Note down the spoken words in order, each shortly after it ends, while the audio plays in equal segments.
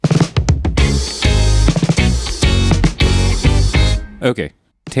Okay,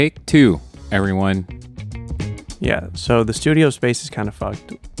 take two, everyone. Yeah, so the studio space is kind of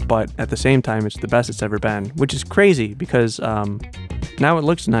fucked, but at the same time, it's the best it's ever been, which is crazy because now it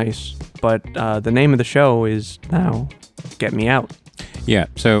looks nice, but the name of the show is now Get Me Out. Yeah,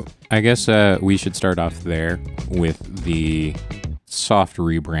 so I guess we should start off there with the soft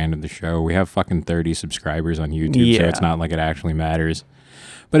rebrand of the show. We have fucking 30 subscribers on YouTube, so it's not like it actually matters.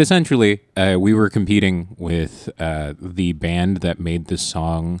 But essentially, we were competing with the band that made this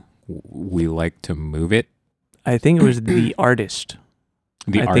song, We Like to Move It. I think it was the artist.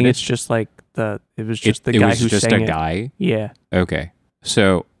 I think it's just like the guy who sang it. It was just a guy? Yeah. Okay.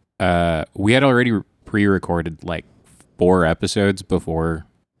 So we had already pre-recorded like 4 episodes before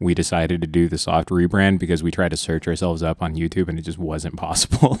we decided to do the soft rebrand because we tried to search ourselves up on YouTube and it just wasn't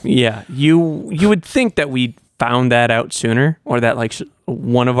possible. Yeah. You would think that we found that out sooner, or that like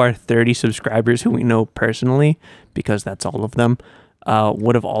one of our 30 subscribers who we know personally, because that's all of them,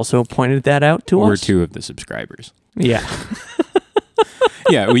 would have also pointed that out to us. We're 2 of the subscribers. Yeah.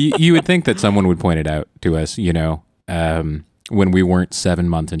 Yeah, you would think that someone would point it out to us, you know, when we weren't 7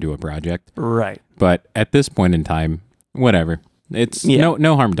 months into a project. Right. But at this point in time, whatever. It's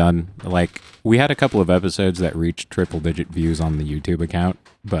no harm done. Like, we had a couple of episodes that reached triple-digit views on the YouTube account,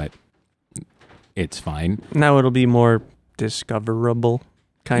 but it's fine. Now it'll be more discoverable,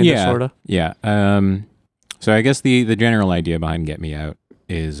 kind of, sort of. Yeah. So I guess the general idea behind Get Me Out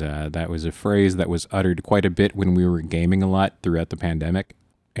is that was a phrase that was uttered quite a bit when we were gaming a lot throughout the pandemic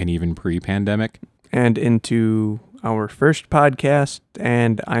and even pre-pandemic. And into our first podcast,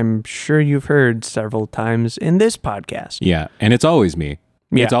 and I'm sure you've heard several times in this podcast. Yeah, and it's always me.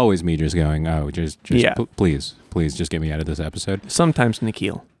 Yeah. It's always me just going, oh, just please just get me out of this episode. Sometimes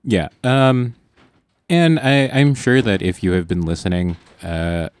Nikhil. Yeah. And I'm sure that if you have been listening,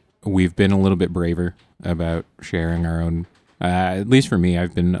 we've been a little bit braver about sharing our own, at least for me,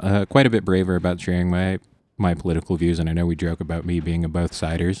 I've been quite a bit braver about sharing my political views, and I know we joke about me being a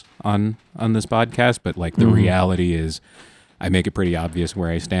both-siders on this podcast, but like the reality is I make it pretty obvious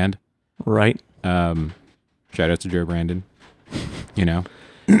where I stand. Right. Shout out to Joe Brandon, you know?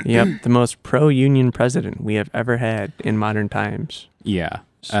 Yep, the most pro-union president we have ever had in modern times. Yeah.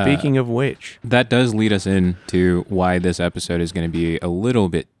 Speaking of which. That does lead us into why this episode is going to be a little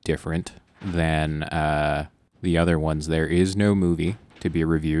bit different than the other ones. There is no movie to be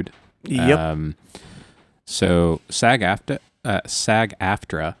reviewed. Yep. So SAG-AFTRA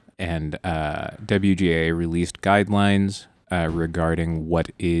and WGA released guidelines regarding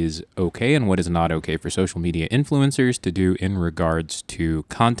what is okay and what is not okay for social media influencers to do in regards to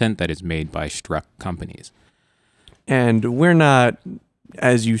content that is made by struck companies. And we're not,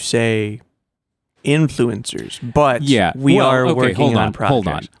 as you say, influencers, but we are working on projects. Hold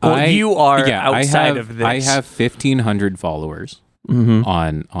on. Well, you are outside of this. I have 1,500 followers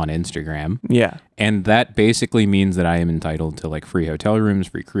on Instagram. Yeah. And that basically means that I am entitled to like free hotel rooms,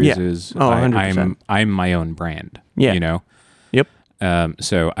 free cruises. Yeah. Oh, 100%. I'm my own brand. Yeah. You know? Yep.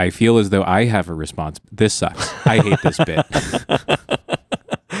 So I feel as though I have a response. This sucks. I hate this bit.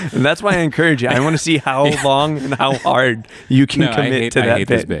 And that's why I encourage you. I want to see how long and how hard you can commit to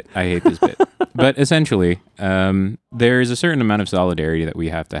that bit. I hate this bit. But essentially, there is a certain amount of solidarity that we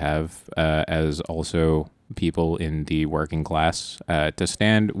have to have as also people in the working class to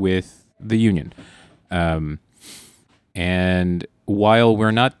stand with the union. And while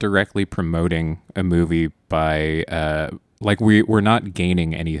we're not directly promoting a movie by... we're not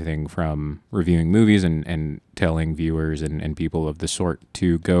gaining anything from reviewing movies and telling viewers and people of the sort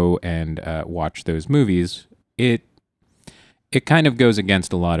to go and watch those movies. It kind of goes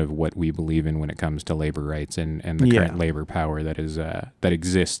against a lot of what we believe in when it comes to labor rights and the current labor power that is that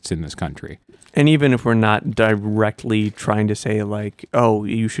exists in this country. And even if we're not directly trying to say like, oh,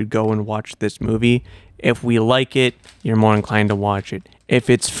 you should go and watch this movie, if we like it, you're more inclined to watch it. If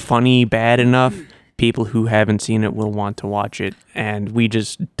it's funny bad enough, people who haven't seen it will want to watch it, and we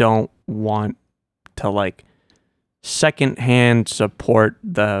just don't want to like secondhand support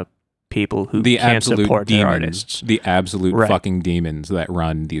the people who can't support their artists. The absolute fucking demons that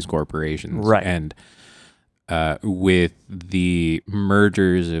run these corporations. Right. And with the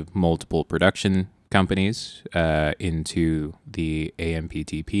mergers of multiple production companies into the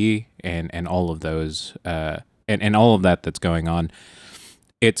AMPTP and all of those and all of that's going on,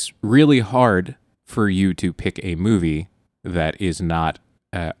 it's really hard for you to pick a movie that is not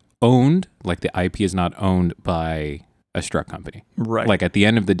owned, like the IP is not owned by a struck company. Right. Like at the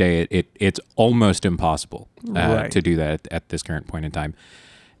end of the day, it's almost impossible to do that at this current point in time.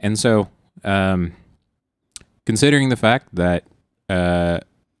 And so, considering the fact that,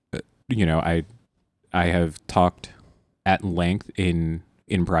 I have talked at length in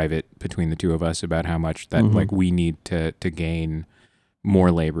private between the two of us about how much that like we need to gain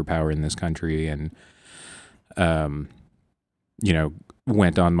more labor power in this country, and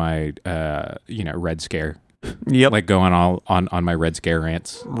went on my Red Scare. Yep. Like going all on my Red Scare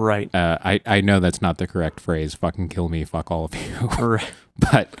rants. Right. I know that's not the correct phrase. Fucking kill me. Fuck all of you. Right.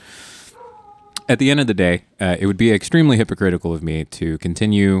 But at the end of the day, it would be extremely hypocritical of me to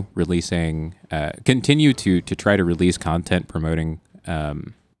continue to try to release content promoting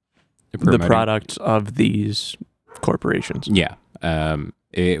the products of these corporations. Yeah.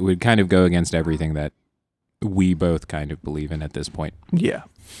 It would kind of go against everything that we both kind of believe in at this point. Yeah.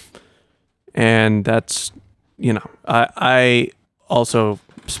 And that's, I also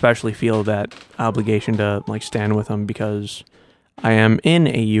especially feel that obligation to like stand with them because I am in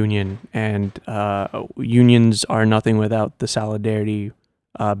a union, and unions are nothing without the solidarity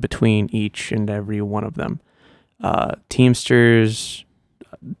between each and every one of them. Teamsters,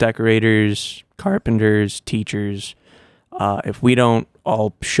 decorators, carpenters, teachers. If we don't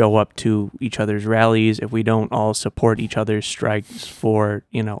all show up to each other's rallies, if we don't all support each other's strikes for,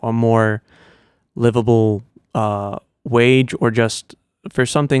 a more livable wage, or just for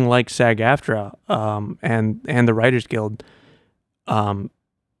something like SAG-AFTRA and the Writers Guild,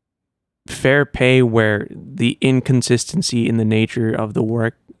 fair pay where the inconsistency in the nature of the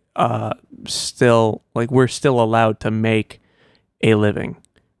work still, like, we're still allowed to make a living.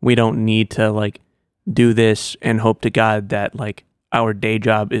 We don't need to like do this and hope to God that like our day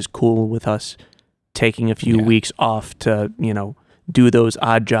job is cool with us taking a few weeks off to, do those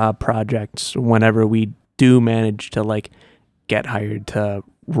odd job projects whenever we do manage to like get hired to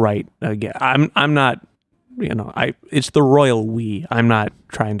write again. I'm not, it's the royal we. I'm not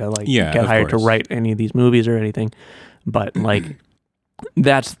trying to like get hired to write any of these movies or anything, but like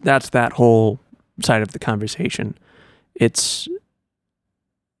that's that whole side of the conversation. It's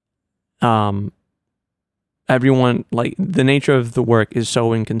everyone, like, the nature of the work is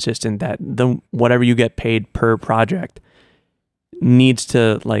so inconsistent that whatever you get paid per project needs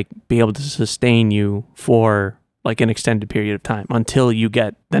to like be able to sustain you for like an extended period of time until you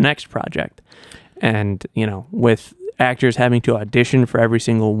get the next project. And with actors having to audition for every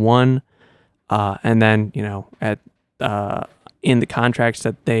single one, and then at in the contracts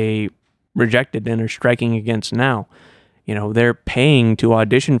that they rejected and are striking against now, they're paying to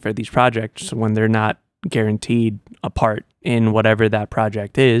audition for these projects when they're not guaranteed a part in whatever that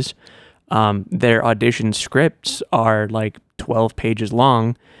project is. Their audition scripts are like 12 pages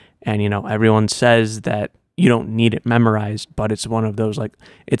long, and everyone says that you don't need it memorized, but it's one of those, like,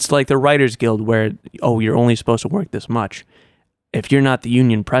 it's like the Writers Guild where, oh, you're only supposed to work this much. If you're not the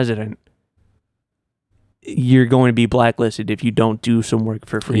union president, you're going to be blacklisted if you don't do some work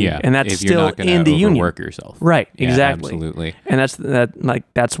for free. Yeah, and that's if still you're not in the union. Work yourself. Right, Yeah, exactly. Absolutely. And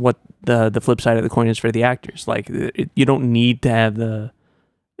that's what the flip side of the coin is for the actors. Like, you don't need to have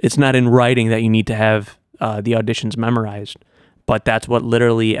it's not in writing that you need to have the auditions memorized, but that's what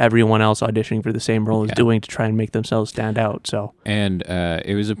literally everyone else auditioning for the same role is doing to try and make themselves stand out. So, and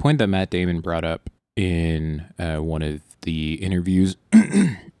it was a point that Matt Damon brought up in one of the interviews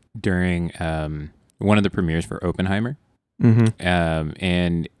during one of the premieres for Oppenheimer.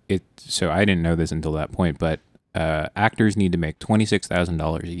 And so I didn't know this until that point, but actors need to make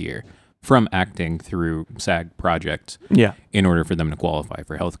 $26,000 a year from acting through SAG projects in order for them to qualify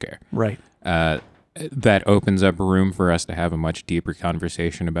for healthcare. Right. That opens up room for us to have a much deeper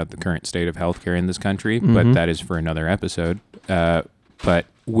conversation about the current state of healthcare in this country, but that is for another episode. But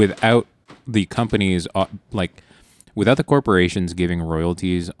without the companies, without the corporations giving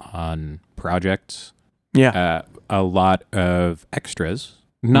royalties on projects, a lot of extras,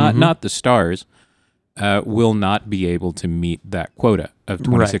 not the stars, will not be able to meet that quota of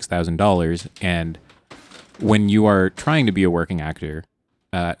 $26,000. And when you are trying to be a working actor,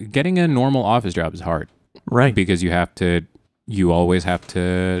 getting a normal office job is hard, right? Because you always have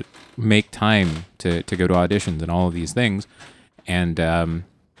to make time to go to auditions and all of these things, and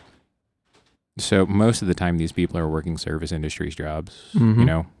so most of the time these people are working service industries jobs,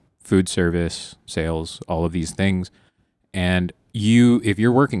 food service, sales, all of these things, and if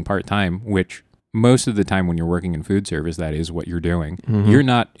you're working part-time, which most of the time when you're working in food service, that is what you're doing, you're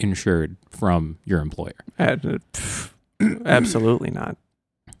not insured from your employer. Absolutely not.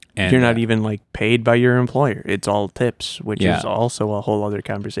 And you're not even like paid by your employer. It's all tips, which is also a whole other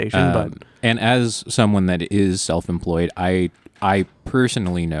conversation. But and as someone that is self-employed, I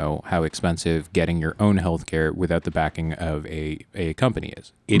personally know how expensive getting your own healthcare without the backing of a company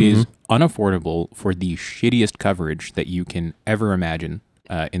is. It is unaffordable for the shittiest coverage that you can ever imagine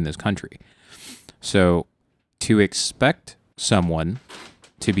in this country. So to expect someone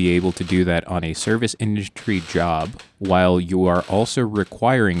to be able to do that on a service industry job while you are also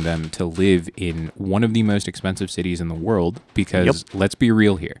requiring them to live in one of the most expensive cities in the world, because let's be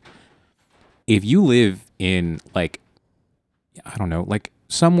real here. If you live in like, I don't know, like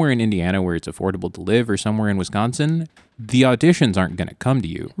somewhere in Indiana where it's affordable to live or somewhere in Wisconsin, the auditions aren't going to come to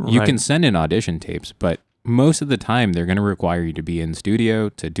you. Right. You can send in audition tapes, but most of the time they're going to require you to be in studio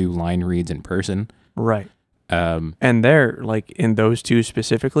to do line reads in person. Right. And they're like in those two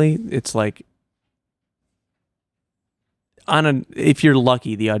specifically, it's like if you're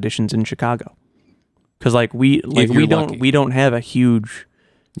lucky, the audition's in Chicago, because like we don't have a huge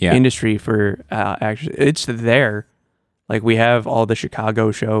industry for actors. It's there. Like we have all the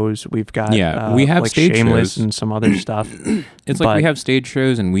Chicago shows. We've got we have like stage Shameless shows and some other stuff. It's like we have stage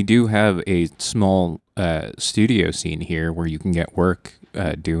shows, and we do have a small studio scene here where you can get work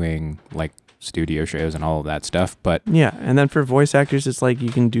doing like studio shows and all of that stuff. But yeah, and then for voice actors, it's like you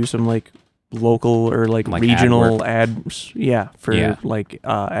can do some like local or like regional ads. Yeah, for like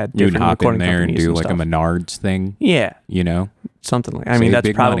at you different can hop in recording there and do like stuff. a Menards thing. Yeah, you know, something like. I mean, that's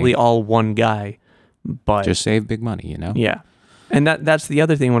probably all one guy, but just save big money. You know. Yeah, and that's the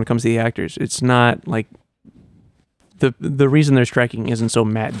other thing when it comes to the actors. It's not like the reason they're striking isn't so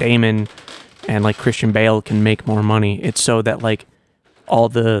Matt Damon and like Christian Bale can make more money. It's so that like all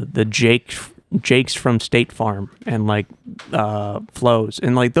the Jakes from State Farm and like Flows,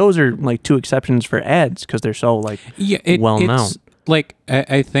 and like those are like two exceptions for ads because they're so like well known. Like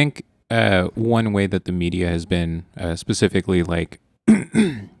I think one way that the media has been specifically like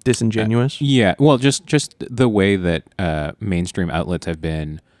disingenuous. Well, just the way that mainstream outlets have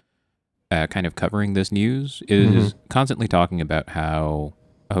been kind of covering this news is constantly talking about how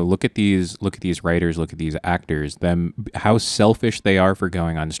look at these writers, look at these actors, how selfish they are for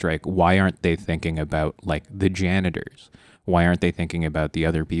going on strike. Why aren't they thinking about like the janitors? Why aren't they thinking about the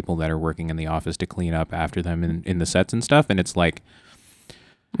other people that are working in the office to clean up after them in the sets and stuff? And it's like,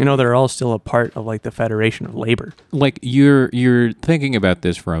 you know, they're all still a part of like the Federation of Labor. Like you're thinking about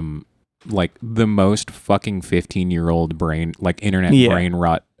this from like the most fucking 15-year-old brain, like internet brain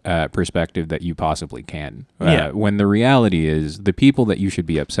rot perspective that you possibly can. When the reality is the people that you should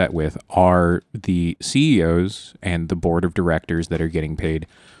be upset with are the CEOs and the board of directors that are getting paid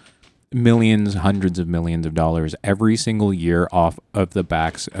millions, hundreds of millions of dollars every single year off of the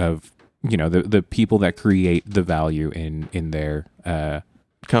backs of, you know, the people that create the value in their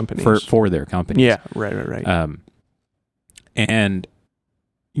companies for their companies. Yeah, right. And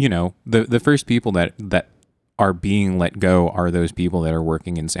you know, the first people that are being let go are those people that are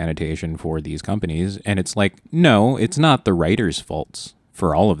working in sanitation for these companies. And it's like, no, it's not the writers' faults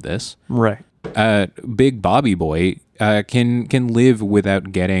for all of this. Right. Big Bobby Boy can live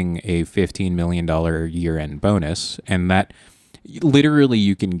without getting a $15 million year-end bonus. And that literally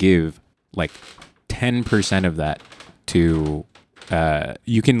you can give like 10% of that to...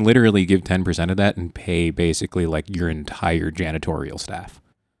 you can literally give 10% of that and pay basically like your entire janitorial staff.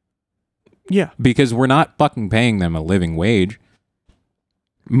 Yeah. Because we're not fucking paying them a living wage.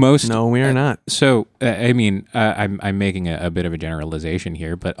 No, we are not. So, I mean, I'm making a bit of a generalization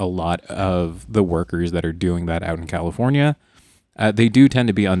here, but a lot of the workers that are doing that out in California, they do tend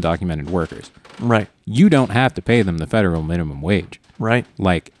to be undocumented workers. Right. You don't have to pay them the federal minimum wage. Right.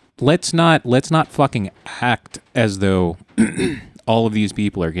 Like, let's not fucking act as though all of these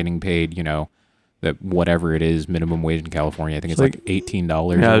people are getting paid, you know, that whatever it is, minimum wage in California. I think it's like $18 or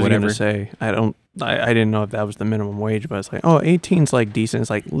whatever. I was going to say, I didn't know if that was the minimum wage, but it's like, 18's like decent.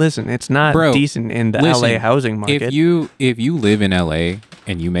 It's like, listen, it's not decent in the LA housing market. If you live in LA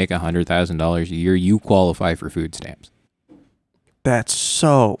and you make $100,000 a year, you qualify for food stamps. That's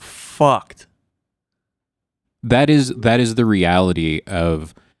so fucked. That is the reality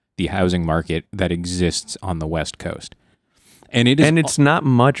of the housing market that exists on the West Coast. And it's not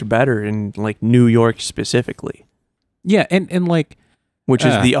much better in like New York specifically. Yeah, and like, which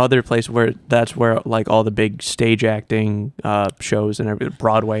is the other place where that's where like all the big stage acting shows and everything,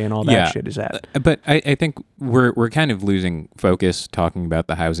 Broadway and all that shit is at. But I think we're kind of losing focus talking about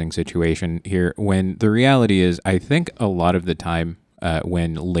the housing situation here, when the reality is I think a lot of the time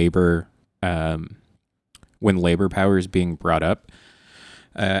when labor power is being brought up,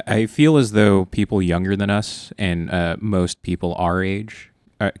 I feel as though people younger than us and most people our age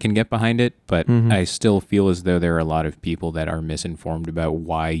can get behind it, but I still feel as though there are a lot of people that are misinformed about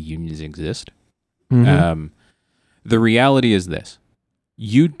why unions exist. The reality is this: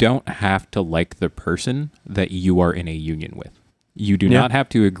 you don't have to like the person that you are in a union with. You do not have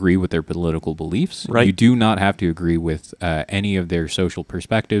to agree with their political beliefs. Right. You do not have to agree with any of their social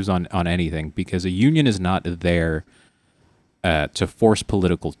perspectives on anything, because a union is not there to force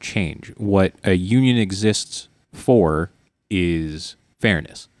political change. What a union exists for is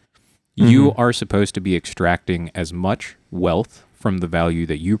fairness. You are supposed to be extracting as much wealth from the value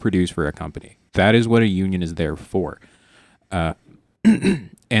that you produce for a company. That is what a union is there for.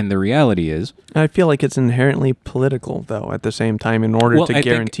 And the reality is, I feel like it's inherently political, though, at the same time, in order to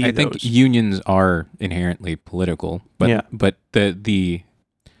guarantee I think unions are inherently political, but the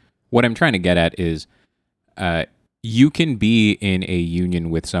what I'm trying to get at is you can be in a union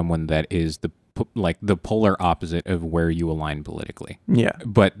with someone that is the polar opposite of where you align politically. Yeah.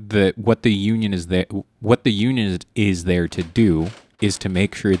 But what the union is there to do is to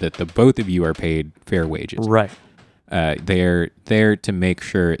make sure that the both of you are paid fair wages. Right. They're there to make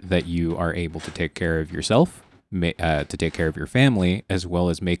sure that you are able to take care of yourself, to take care of your family, as well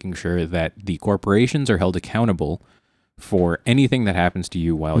as making sure that the corporations are held accountable for anything that happens to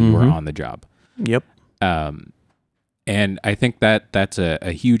you while you are on the job. Yep. And I think that that's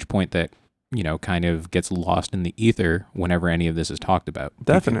a huge point that, kind of gets lost in the ether whenever any of this is talked about.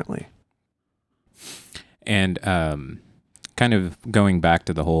 Definitely. And kind of going back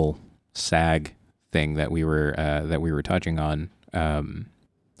to the whole SAG thing that we were touching on,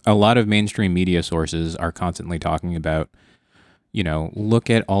 a lot of mainstream media sources are constantly talking about, look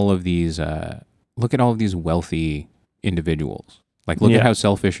at all of these wealthy individuals. Like, look at how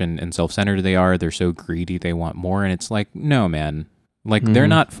selfish and self-centered they are. They're so greedy. They want more. And it's like, no, man. Like, they're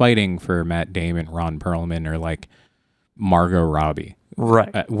not fighting for Matt Damon, Ron Perlman, or like Margot Robbie.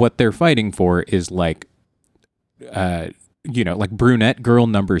 Right. What they're fighting for is like brunette girl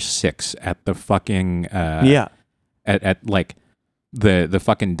number 6 at the fucking at like the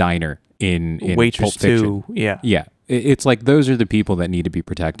fucking diner in Waitress Pulp Fiction. 2. Yeah. It's like those are the people that need to be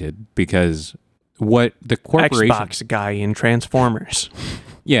protected, because what the corporation Xbox guy in Transformers.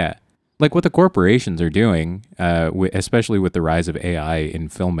 Yeah. Like what the corporations are doing, especially with the rise of AI in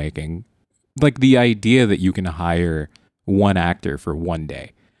filmmaking, like the idea that you can hire one actor for one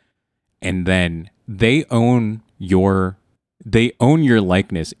day and then they own your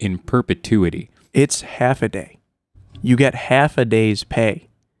likeness in perpetuity. It's half a day. You get half a day's pay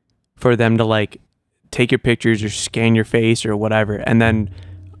for them to like take your pictures or scan your face or whatever, and then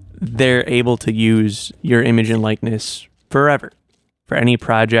they're able to use your image and likeness forever for any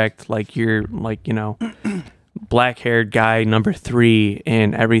project. Like you're like, black-haired guy number 3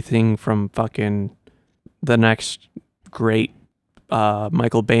 in everything from fucking the next great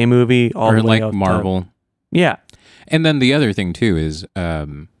Michael Bay movie, all the way like up Marvel. Yeah. And then the other thing too is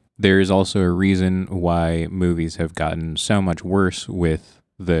there is also a reason why movies have gotten so much worse with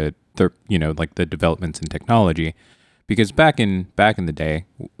the developments in technology, because back in the day,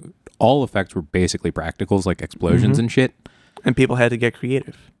 all effects were basically practicals, like explosions and shit. And people had to get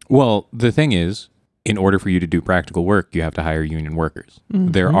creative. Well, the thing is, in order for you to do practical work, you have to hire union workers.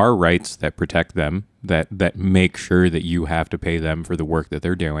 There are rights that protect them, that make sure that you have to pay them for the work that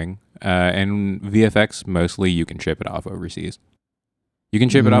they're doing. And VFX, mostly you can ship it off overseas. You can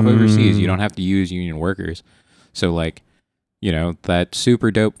ship it off overseas. You don't have to use union workers. So like, that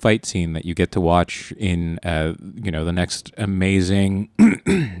super dope fight scene that you get to watch in, the next amazing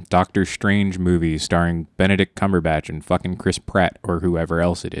Doctor Strange movie starring Benedict Cumberbatch and fucking Chris Pratt or whoever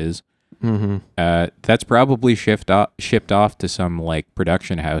else it is. That's probably shipped off to some like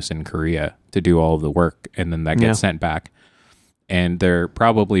production house in Korea to do all of the work, and then that gets sent back. And they're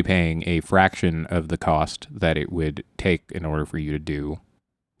probably paying a fraction of the cost that it would take in order for you to do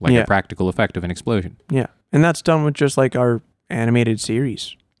like a practical effect of an explosion. Yeah. And that's done with just like our animated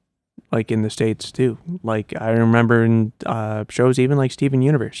series, like in the States too. Like I remember in shows even like Steven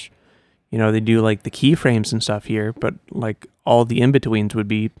Universe, they do like the keyframes and stuff here, but like all the in-betweens would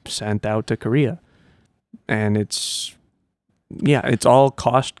be sent out to Korea. And it's all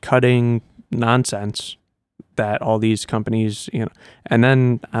cost-cutting nonsense that all these companies, and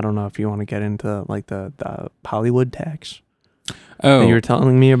then I don't know if you want to get into like the Hollywood tax that you were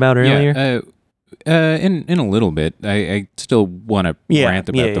telling me about earlier. In a little bit. I still want to rant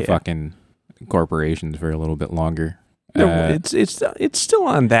about the fucking corporations for a little bit longer. It's still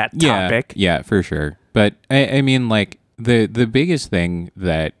on that topic. Yeah, for sure. But I mean, like the biggest thing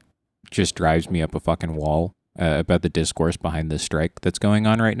that just drives me up a fucking wall about the discourse behind this strike that's going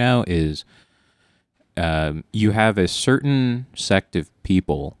on right now is you have a certain sect of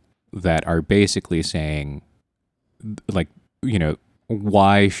people that are basically saying, like,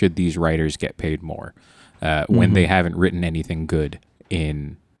 why should these writers get paid more when they haven't written anything good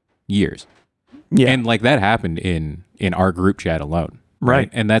in years? Yeah. And like that happened in our group chat alone. Right.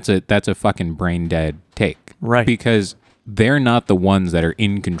 And that's a fucking brain dead take. Right. Because they're not the ones that are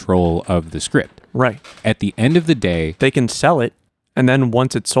in control of the script. Right. At the end of the day, They can sell it, and then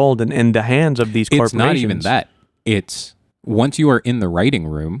once it's sold and in the hands of these corporations. it's not even that. It's once you are in the writing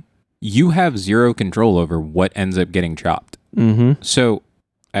room, you have zero control over what ends up getting chopped. Mm-hmm. So,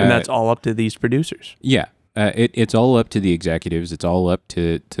 and that's all up to these producers. Yeah. It's all up to the executives. It's all up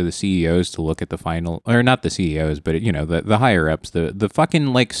to the CEOs to look at the final, or not the CEOs, but the higher ups, the fucking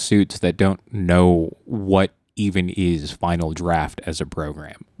like suits that don't know what even is final draft as a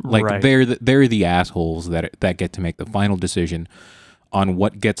program. Like Right. they're the assholes that get to make the final decision on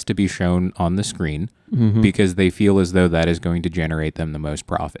what gets to be shown on the screen because they feel as though that is going to generate them the most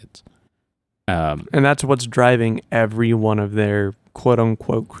profits. And that's what's driving every one of their quote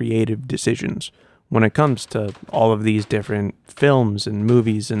unquote creative decisions when it comes to all of these different films and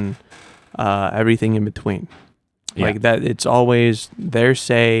movies and everything in between. Yeah. Like that, it's always their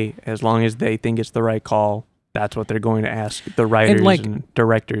say. As long as they think it's the right call, that's what they're going to ask the writers and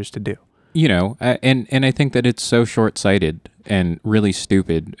directors to do. And I think that it's so short-sighted and really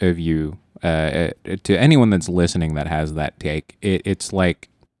stupid of you to anyone that's listening that has that take. It's like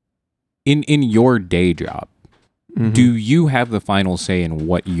in your day job, do you have the final say in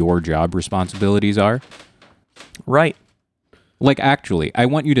what your job responsibilities are? Right. Like, actually, I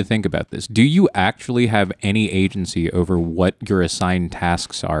want you to think about this. Do you actually have any agency over what your assigned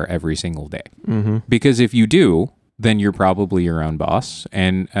tasks are every single day? Because if you do, then you're probably your own boss,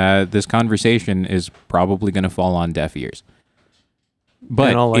 and this conversation is probably going to fall on deaf ears.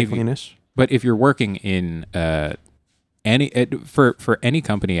 But in all likeliness. But if you're working in for any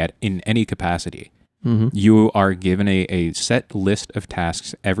company in any capacity, you are given a set list of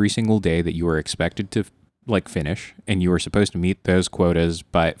tasks every single day that you are expected to like finish, and you are supposed to meet those quotas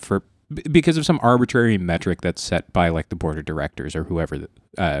because of some arbitrary metric that's set by like the board of directors or whoever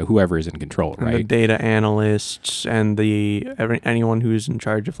is in control, right? And the data analysts and anyone who's in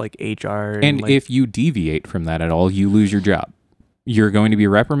charge of like HR. And if you deviate from that at all, you lose your job. You're going to be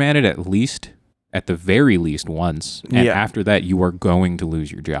reprimanded at the very least once, and after that, you are going to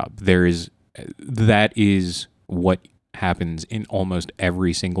lose your job. That is what happens in almost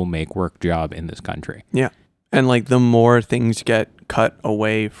every single make work job in this country. Yeah. And like the more things get cut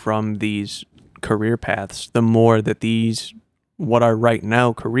away from these career paths, the more that these what are right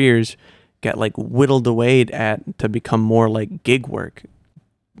now careers get like whittled away to become more like gig work.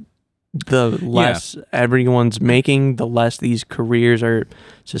 The less everyone's making, the less these careers are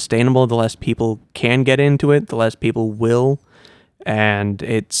sustainable, the less people can get into it, the less people will. And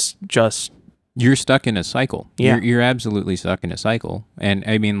it's just you're stuck in a cycle. Yeah. You're absolutely stuck in a cycle. And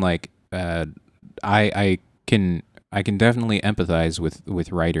I mean, like, I can definitely empathize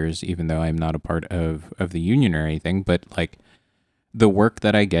with writers, even though I'm not a part of the union or anything. But like, the work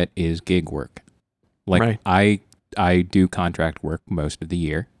that I get is gig work. Like, right. I do contract work most of the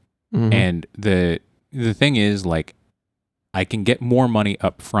year, and the thing is, like, I can get more money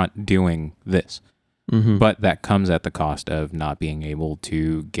up front doing this, but that comes at the cost of not being able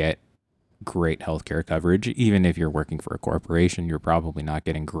to get great healthcare coverage. Even if you're working for a corporation, you're probably not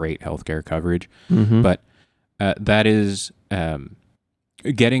getting great healthcare coverage. But that is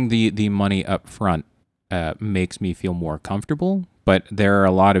getting the money up front makes me feel more comfortable. But there are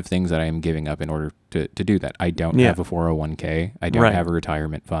a lot of things that I am giving up in order to do that. I don't have a 401k. I don't have a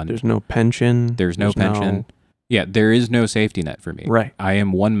retirement fund. There's no pension. There's no pension. Yeah, there is no safety net for me. Right. I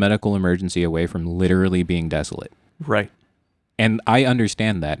am one medical emergency away from literally being desolate. Right. And I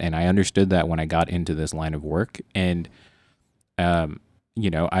understand that, and I understood that when I got into this line of work. And,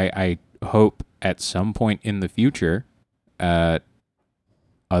 I hope at some point in the future, other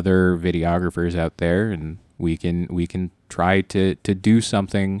videographers out there, and we can try to do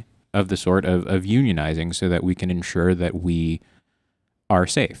something of the sort of unionizing so that we can ensure that we are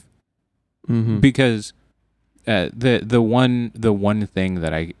safe. Because the one thing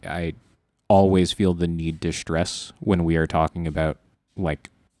that I always feel the need to stress when we are talking about like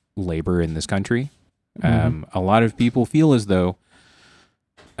labor in this country. A lot of people feel as though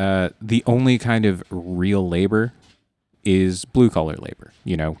the only kind of real labor is blue collar labor,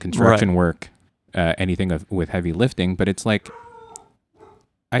 construction work, anything with heavy lifting. But it's like,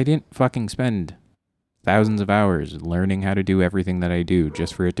 I didn't fucking spend thousands of hours learning how to do everything that I do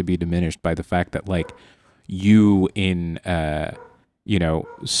just for it to be diminished by the fact that like you in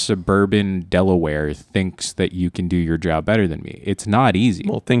suburban Delaware thinks that you can do your job better than me. It's not easy.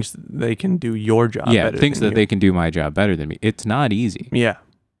 Well, thinks they can do your job better thinks than that they can do my job better than me. It's not easy. Yeah.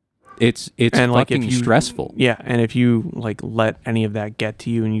 It's And like fucking if you stressful. Yeah, and if you like let any of that get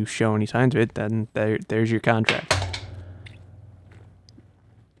to you and you show any signs of it, then there's your contract.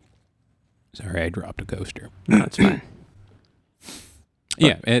 Sorry, I dropped a coaster. No, that's fine.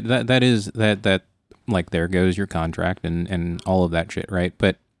 Yeah, that like there goes your contract and all of that shit, right?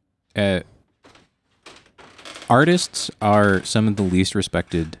 But artists are some of the least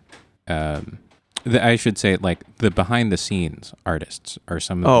respected. I should say, like the behind the scenes artists are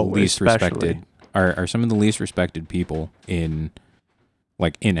some of the least respected. Are some of the least respected people in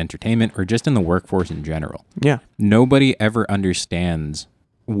entertainment or just in the workforce in general. Yeah. Nobody ever understands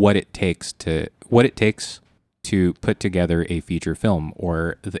what it takes to put together a feature film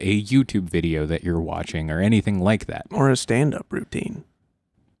or a YouTube video that you're watching or anything like that. Or a stand-up routine.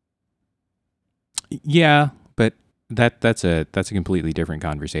 Yeah, but that's a completely different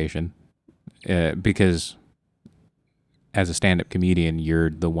conversation. Because as a stand-up comedian, you're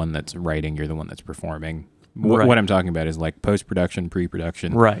the one that's writing, you're the one that's performing. Right. What I'm talking about is like post-production,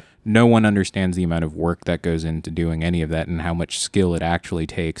 pre-production. Right. No one understands the amount of work that goes into doing any of that and how much skill it actually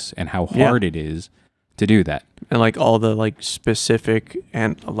takes and how hard it is to do that. And like all the like specific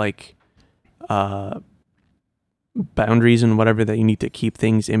and like boundaries and whatever that you need to keep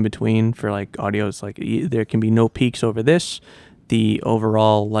things in between for like audio. It's like there can be no peaks over this. The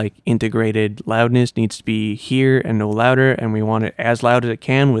overall like integrated loudness needs to be here and no louder, and we want it as loud as it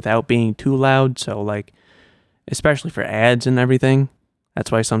can without being too loud. So like, especially for ads and everything,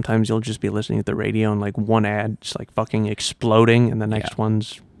 that's why sometimes you'll just be listening to the radio and like one ad just like fucking exploding and the next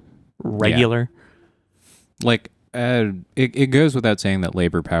one's regular. Yeah. Like it goes without saying that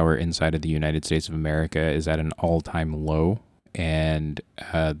labor power inside of the United States of America is at an all-time low. And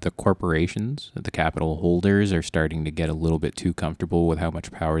the corporations, the capital holders, are starting to get a little bit too comfortable with how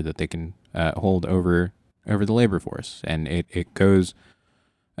much power that they can hold over the labor force, and it goes,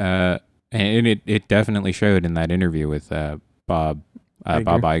 and it definitely showed in that interview with Bob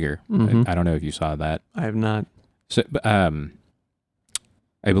Iger. Mm-hmm. I don't know if you saw that. I have not. So, I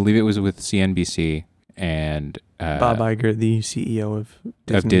believe it was with CNBC and Bob Iger, the CEO of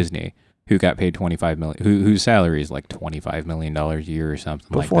Disney. Who got paid $25 million? Whose salary is like $25 million a year or something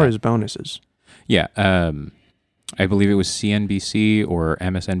like that. Before his bonuses. Yeah, I believe it was CNBC or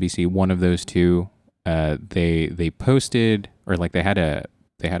MSNBC. One of those two. They posted, or like they had a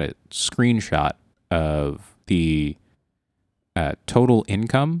screenshot of the total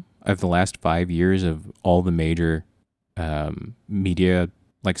income of the last 5 years of all the major media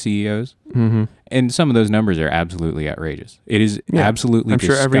like CEOs. Mm-hmm. And some of those numbers are absolutely outrageous. It is absolutely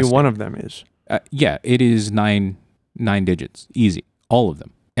disgusting. I'm sure every one of them is. Yeah, it is nine digits. Easy. All of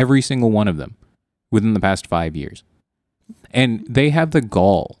them. Every single one of them within the past 5 years. And they have the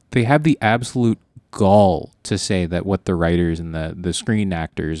gall. They have the absolute gall to say that what the writers and the screen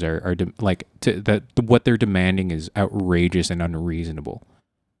actors what they're demanding is outrageous and unreasonable.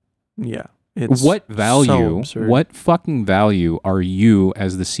 Yeah. What value, so what fucking value are you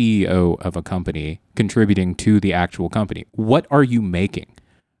as the CEO of a company contributing to the actual company? What are you making?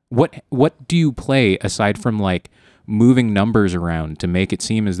 What do you play aside from like moving numbers around to make it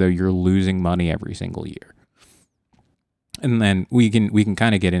seem as though you're losing money every single year? And then we can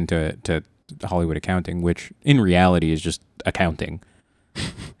kind of get into Hollywood accounting, which in reality is just accounting.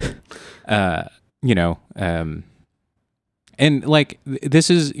 And like, this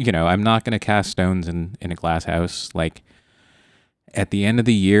is, I'm not going to cast stones in a glass house. Like, at the end of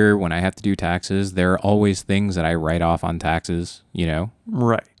the year, when I have to do taxes, there are always things that I write off on taxes,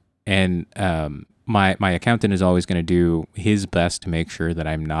 Right. And my accountant is always going to do his best to make sure that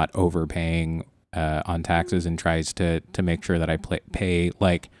I'm not overpaying on taxes, and tries to make sure that I pay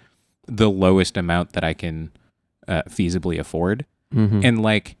like the lowest amount that I can feasibly afford. Mm-hmm. And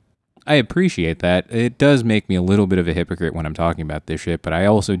like, I appreciate that. It does make me a little bit of a hypocrite when I'm talking about this shit, but I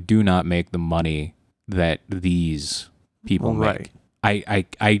also do not make the money that these people make.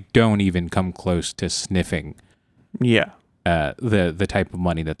 I don't even come close to sniffing the type of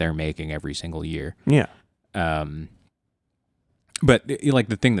money that they're making every single year. Yeah. But like,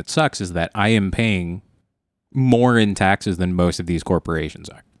 the thing that sucks is that I am paying more in taxes than most of these corporations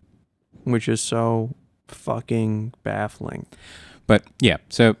are. Which is so fucking baffling. But yeah,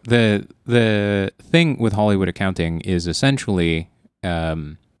 so the thing with Hollywood accounting is essentially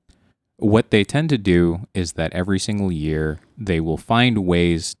what they tend to do is that every single year they will find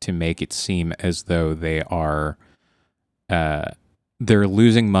ways to make it seem as though they are they're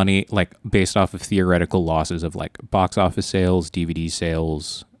losing money, like based off of theoretical losses of like box office sales, DVD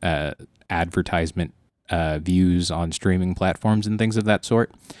sales, advertisement views on streaming platforms and things of that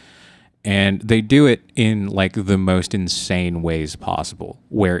sort. And they do it in like the most insane ways possible,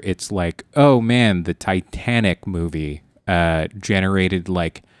 where it's like, oh man, the Titanic movie generated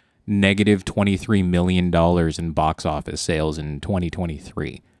like negative $23 million in box office sales in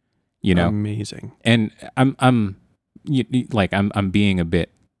 2023. You know, Amazing. and I'm being a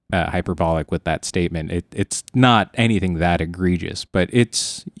bit hyperbolic with that statement. It's not anything that egregious, but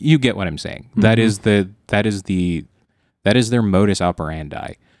it's, you get what I'm saying. Mm-hmm. That is their modus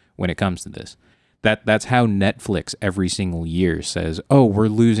operandi when it comes to this. That's how Netflix every single year says, oh, we're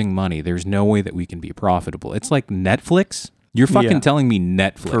losing money. There's no way that we can be profitable. It's like, Netflix? You're fucking telling me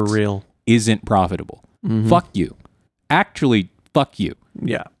Netflix For real isn't profitable. Mm-hmm. Fuck you. Actually, fuck you.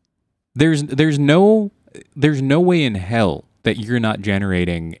 Yeah. There's no way in hell that you're not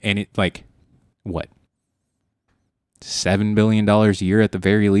generating any, like, what, $7 billion a year at the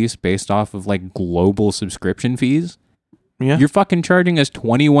very least based off of like global subscription fees. Yeah. You're fucking charging us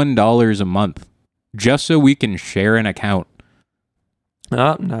 $21 a month just so we can share an account.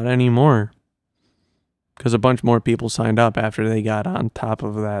 Not anymore. Because a bunch more people signed up after they got on top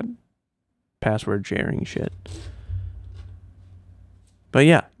of that password sharing shit. But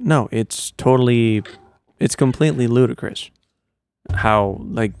yeah, no, it's completely ludicrous how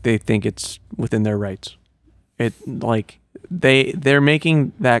like they think it's within their rights. It like they're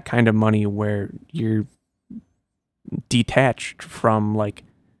making that kind of money where you're detached from like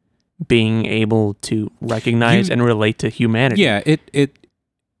being able to recognize and relate to humanity. Yeah,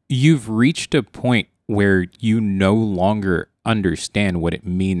 you've reached a point where you no longer understand what it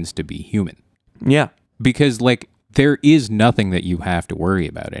means to be human. Yeah. Because like there is nothing that you have to worry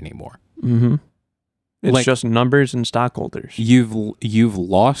about anymore. Mm-hmm. It's like, just numbers and stockholders. You've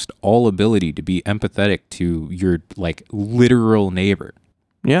lost all ability to be empathetic to your like literal neighbor.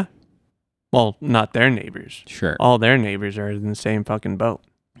 Yeah. Well, not their neighbors. Sure. All their neighbors are in the same fucking boat.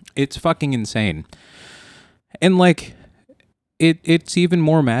 It's fucking insane. And like it's even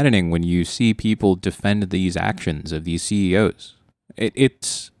more maddening when you see people defend these actions of these CEOs.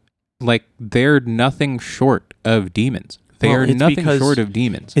 It's like they're nothing short of demons. They are nothing short of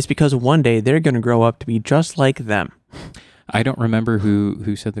demons. It's because one day they're going to grow up to be just like them. I don't remember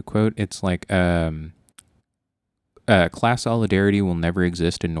who said the quote. It's like class solidarity will never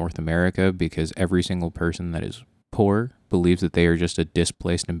exist in North America because every single person that is poor believes that they are just a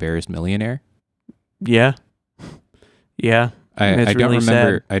displaced, embarrassed millionaire. Yeah. Yeah. I don't really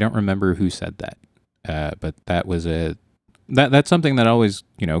remember. Sad. I don't remember who said that. But that was that's something that always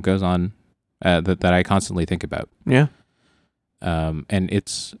goes on that I constantly think about. Yeah. And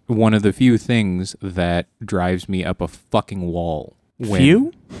it's one of the few things that drives me up a fucking wall.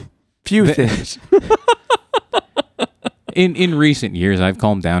 Few things. In recent years, I've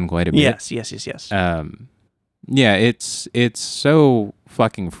calmed down quite a bit. Yes. Yeah, it's so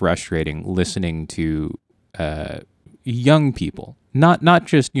fucking frustrating listening to young people, not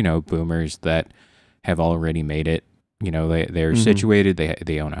just boomers that have already made it. They're situated.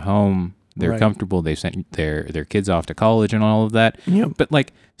 They own a home. They're comfortable. They sent their kids off to college and all of that. Yep. But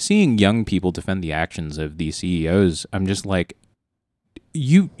like seeing young people defend the actions of these CEOs, I'm just like,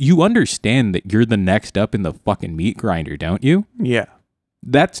 you understand that you're the next up in the fucking meat grinder, don't you? Yeah.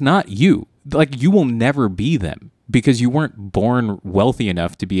 That's not you. Like, you will never be them because you weren't born wealthy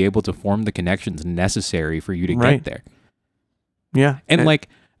enough to be able to form the connections necessary for you to get there. Yeah. And like,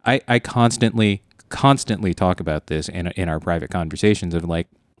 I constantly talk about this in our private conversations of like,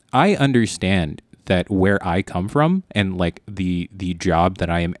 I understand that where I come from and like the job that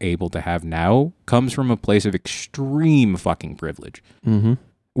I am able to have now comes from a place of extreme fucking privilege. Mm-hmm.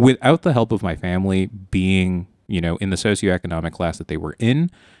 Without the help of my family being, in the socioeconomic class that they were in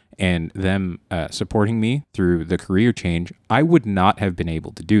and them supporting me through the career change, I would not have been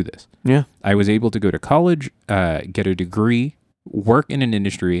able to do this. Yeah. I was able to go to college, get a degree, work in an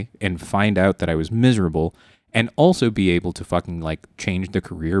industry and find out that I was miserable and also be able to fucking like change the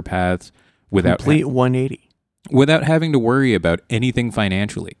career paths without complete 180 without having to worry about anything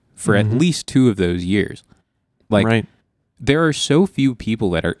financially for at least 2 of those years. Like there are so few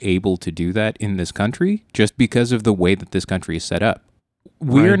people that are able to do that in this country just because of the way that this country is set up.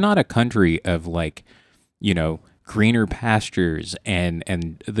 We are not a country of like, greener pastures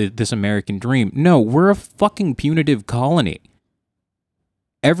and this American dream. No, we're a fucking punitive colony.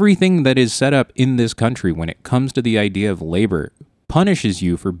 Everything that is set up in this country when it comes to the idea of labor punishes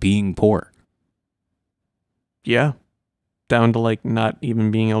you for being poor. Yeah. Down to like not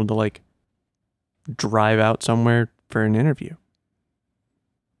even being able to like drive out somewhere for an interview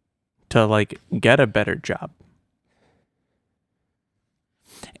to like get a better job.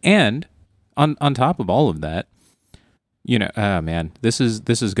 And on top of all of that, Man, this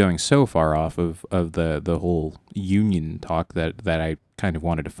is going so far off of the whole union talk that I kind of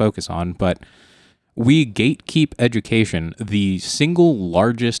wanted to focus on, but we gatekeep education, the single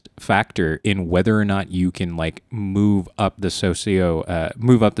largest factor in whether or not you can like move up the social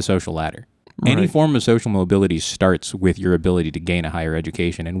ladder. Any Right. form of social mobility starts with your ability to gain a higher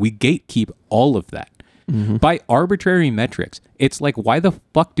education, and we gatekeep all of that by arbitrary metrics. It's like, why the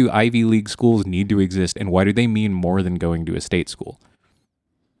fuck do Ivy League schools need to exist, and why do they mean more than going to a state school?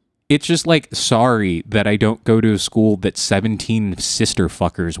 It's just like, sorry that I don't go to a school that 17 sister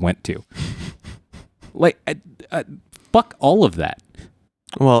fuckers went to. Like, fuck all of that.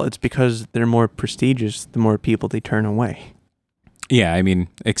 Well, it's because they're more prestigious, the more people they turn away. Yeah, I mean,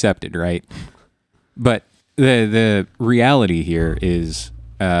 accepted, right? But the reality here is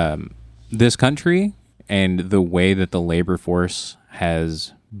this country and the way that the labor force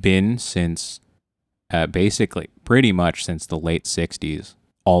has been since basically pretty much since the late 60s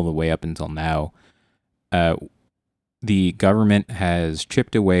all the way up until now, the government has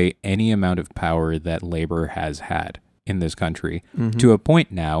chipped away any amount of power that labor has had in this country to a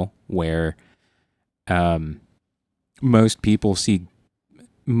point now where most people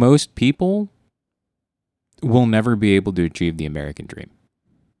will never be able to achieve the American dream.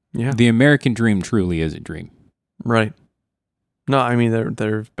 Yeah. The American dream truly is a dream. Right. No, I mean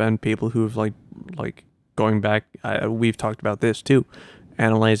there've been people who've like going back. We've talked about this too,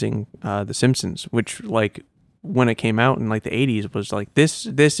 analyzing The Simpsons, which like when it came out in like the 80s was like this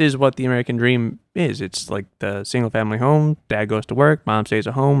is what the American dream is. It's like the single family home. Dad goes to work, mom stays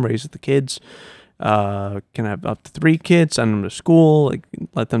at home, raises the kids. Can have up to 3 kids, send them to school, like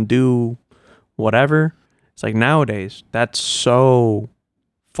let them do whatever. It's like nowadays that's so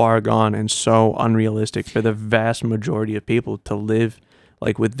far gone and so unrealistic for the vast majority of people to live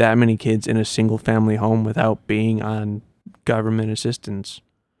like with that many kids in a single family home without being on government assistance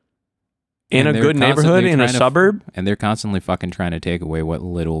in And a they're good neighborhood constantly in a trying to suburb. And they're constantly fucking trying to take away what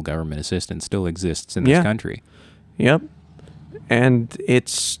little government assistance still exists in this Yeah. country. Yep. And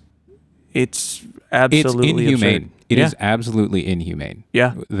it's It's absolutely inhumane. absurd. It Yeah. is absolutely inhumane.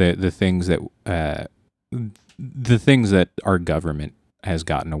 Yeah. The things that our government has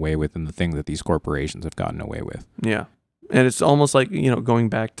gotten away with, and the things that these corporations have gotten away with. Yeah. And it's almost like, going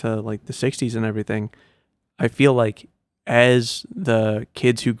back to like the 60s and everything, I feel like as the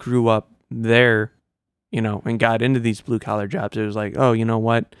kids who grew up there, and got into these blue collar jobs, it was like, oh, you know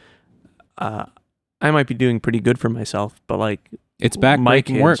what? I might be doing pretty good for myself, but like It's my backbreaking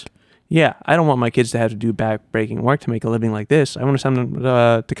kids, work. yeah, I don't want my kids to have to do backbreaking work to make a living like this. I want to send them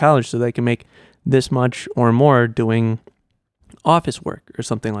to college so they can make this much or more doing office work or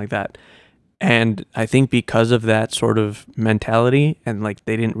something like that. And I think because of that sort of mentality and like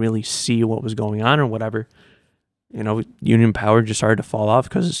they didn't really see what was going on or whatever, union power just started to fall off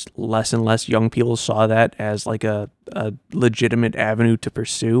because less and less young people saw that as like a legitimate avenue to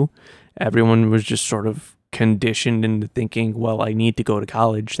pursue. Everyone was just sort of conditioned into thinking, well, I need to go to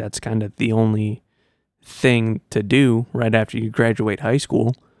college. That's kind of the only thing to do right after you graduate high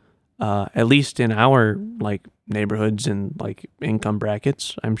school. At least in our like neighborhoods and like income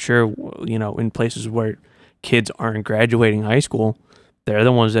brackets, I'm sure, in places where kids aren't graduating high school, they're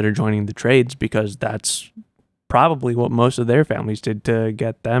the ones that are joining the trades because that's probably what most of their families did to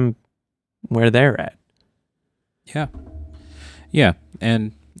get them where they're at. Yeah,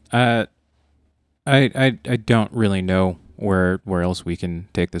 and I don't really know where else we can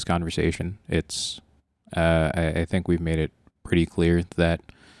take this conversation. It's I think we've made it pretty clear that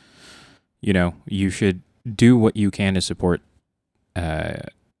you should do what you can to support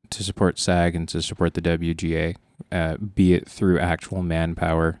SAG and to support the WGA, be it through actual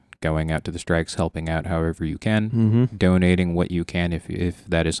manpower, going out to the strikes, helping out however you can, donating what you can if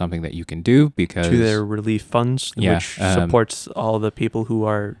that is something that you can do, because to their relief funds, which supports all the people who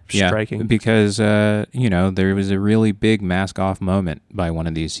are striking. Because there was a really big mask off moment by one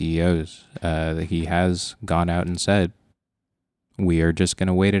of these CEOs. He has gone out and said, "We are just going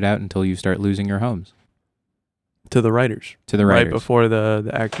to wait it out until you start losing your homes." To the writers. Right before the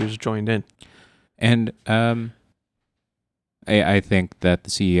actors joined in. And I think that the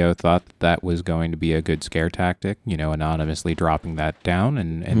CEO thought that was going to be a good scare tactic, anonymously dropping that down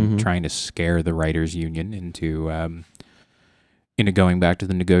and trying to scare the writers' union into going back to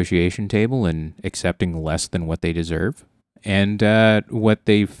the negotiation table and accepting less than what they deserve. And what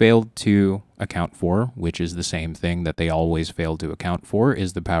they failed to account for, which is the same thing that they always fail to account for,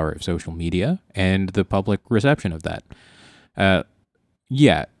 is the power of social media and the public reception of that.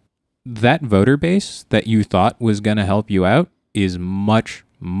 That voter base that you thought was going to help you out is much,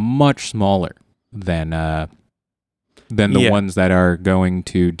 much smaller than than the ones that are going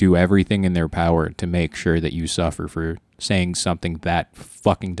to do everything in their power to make sure that you suffer for saying something that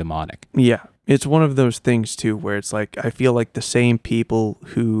fucking demonic. Yeah. It's one of those things too where it's like I feel like the same people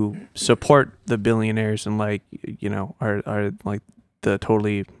who support the billionaires and like, you know, are like the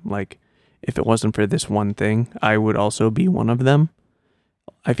totally like, if it wasn't for this one thing, I would also be one of them.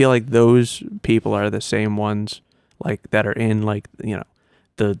 I feel like those people are the same ones like that are in like, you know,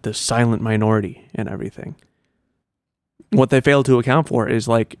 the silent minority and everything. What they fail to account for is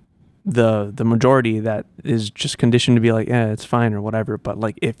like the majority that is just conditioned to be like, yeah, it's fine or whatever. But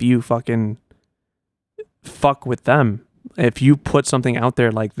like if you fucking fuck with them, if you put something out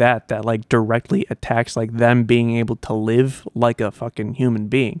there like that like directly attacks like them being able to live like a fucking human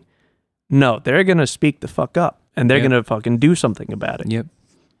being, no, they're gonna speak the fuck up and they're gonna fucking do something about it. Yep.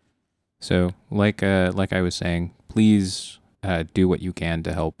 So like I was saying, please do what you can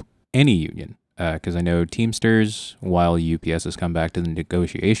to help any union. Because I know Teamsters, while UPS has come back to the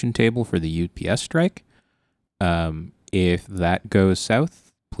negotiation table for the UPS strike, if that goes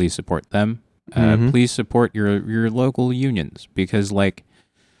south, please support them. Please support your local unions, because like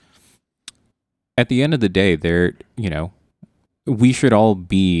at the end of the day, they're, you know, we should all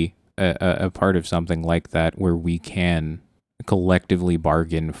be a part of something like that where we can collectively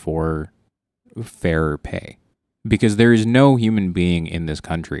bargain for fairer pay, because there is no human being in this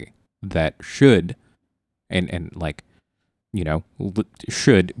country that should and like, you know,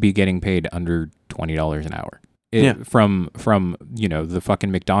 should be getting paid under $20 an hour. From you know, the fucking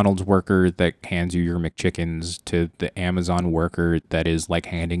McDonald's worker that hands you your McChickens to the Amazon worker that is like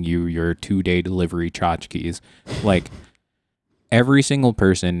handing you your 2-day delivery tchotchkes. Like every single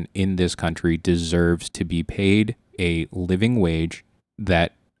person in this country deserves to be paid a living wage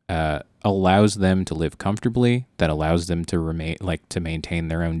that allows them to live comfortably, that allows them to remain like to maintain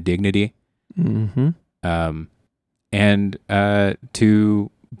their own dignity, and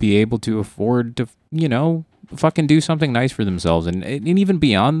to be able to afford to, you know, fucking do something nice for themselves, and even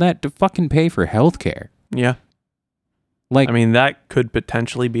beyond that, to fucking pay for healthcare. Yeah. Like, I mean, that could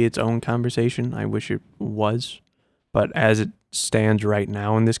potentially be its own conversation. I wish it was, but as it stands right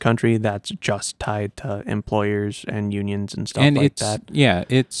now in this country, that's just tied to employers and unions and stuff like that. Yeah,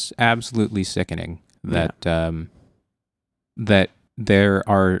 it's absolutely sickening that that there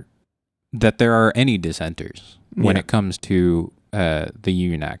are any dissenters when it comes to the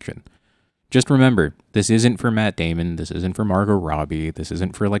union action. Just remember, this isn't for Matt Damon, this isn't for Margot Robbie, this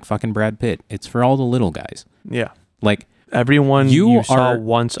isn't for like fucking Brad Pitt. It's for all the little guys. Yeah. Like everyone you saw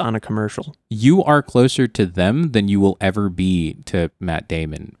once on a commercial. You are closer to them than you will ever be to Matt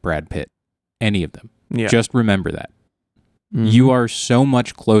Damon, Brad Pitt, any of them. Yeah. Just remember that. You are so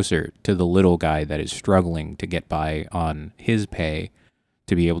much closer to the little guy that is struggling to get by on his pay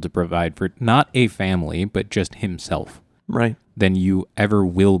to be able to provide for not a family, but just himself. Right. Than you ever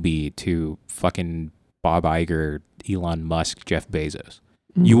will be to fucking Bob Iger, Elon Musk, Jeff Bezos.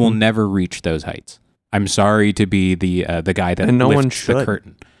 You will never reach those heights. I'm sorry to be the guy that lifts the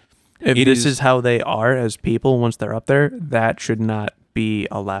curtain. If this is how they are as people once they're up there, that should not be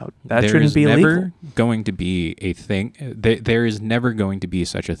allowed. That shouldn't be legal. There is never going to be a thing. There is never going to be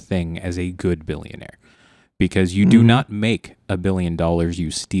such a thing as a good billionaire, because you do not make $1 billion.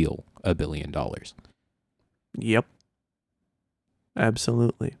 You steal $1 billion. Yep.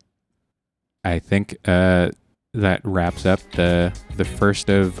 Absolutely. I think that wraps up the first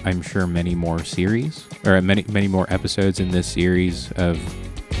of, I'm sure, many more series, or many more episodes in this series of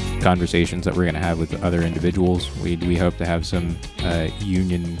conversations that we're going to have with other individuals. We hope to have some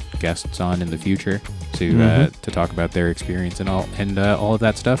union guests on in the future to talk about their experience and all of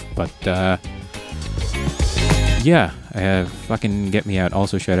that stuff. But yeah, fucking get me out.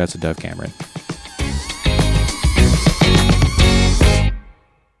 Also, shout outs to Dove Cameron.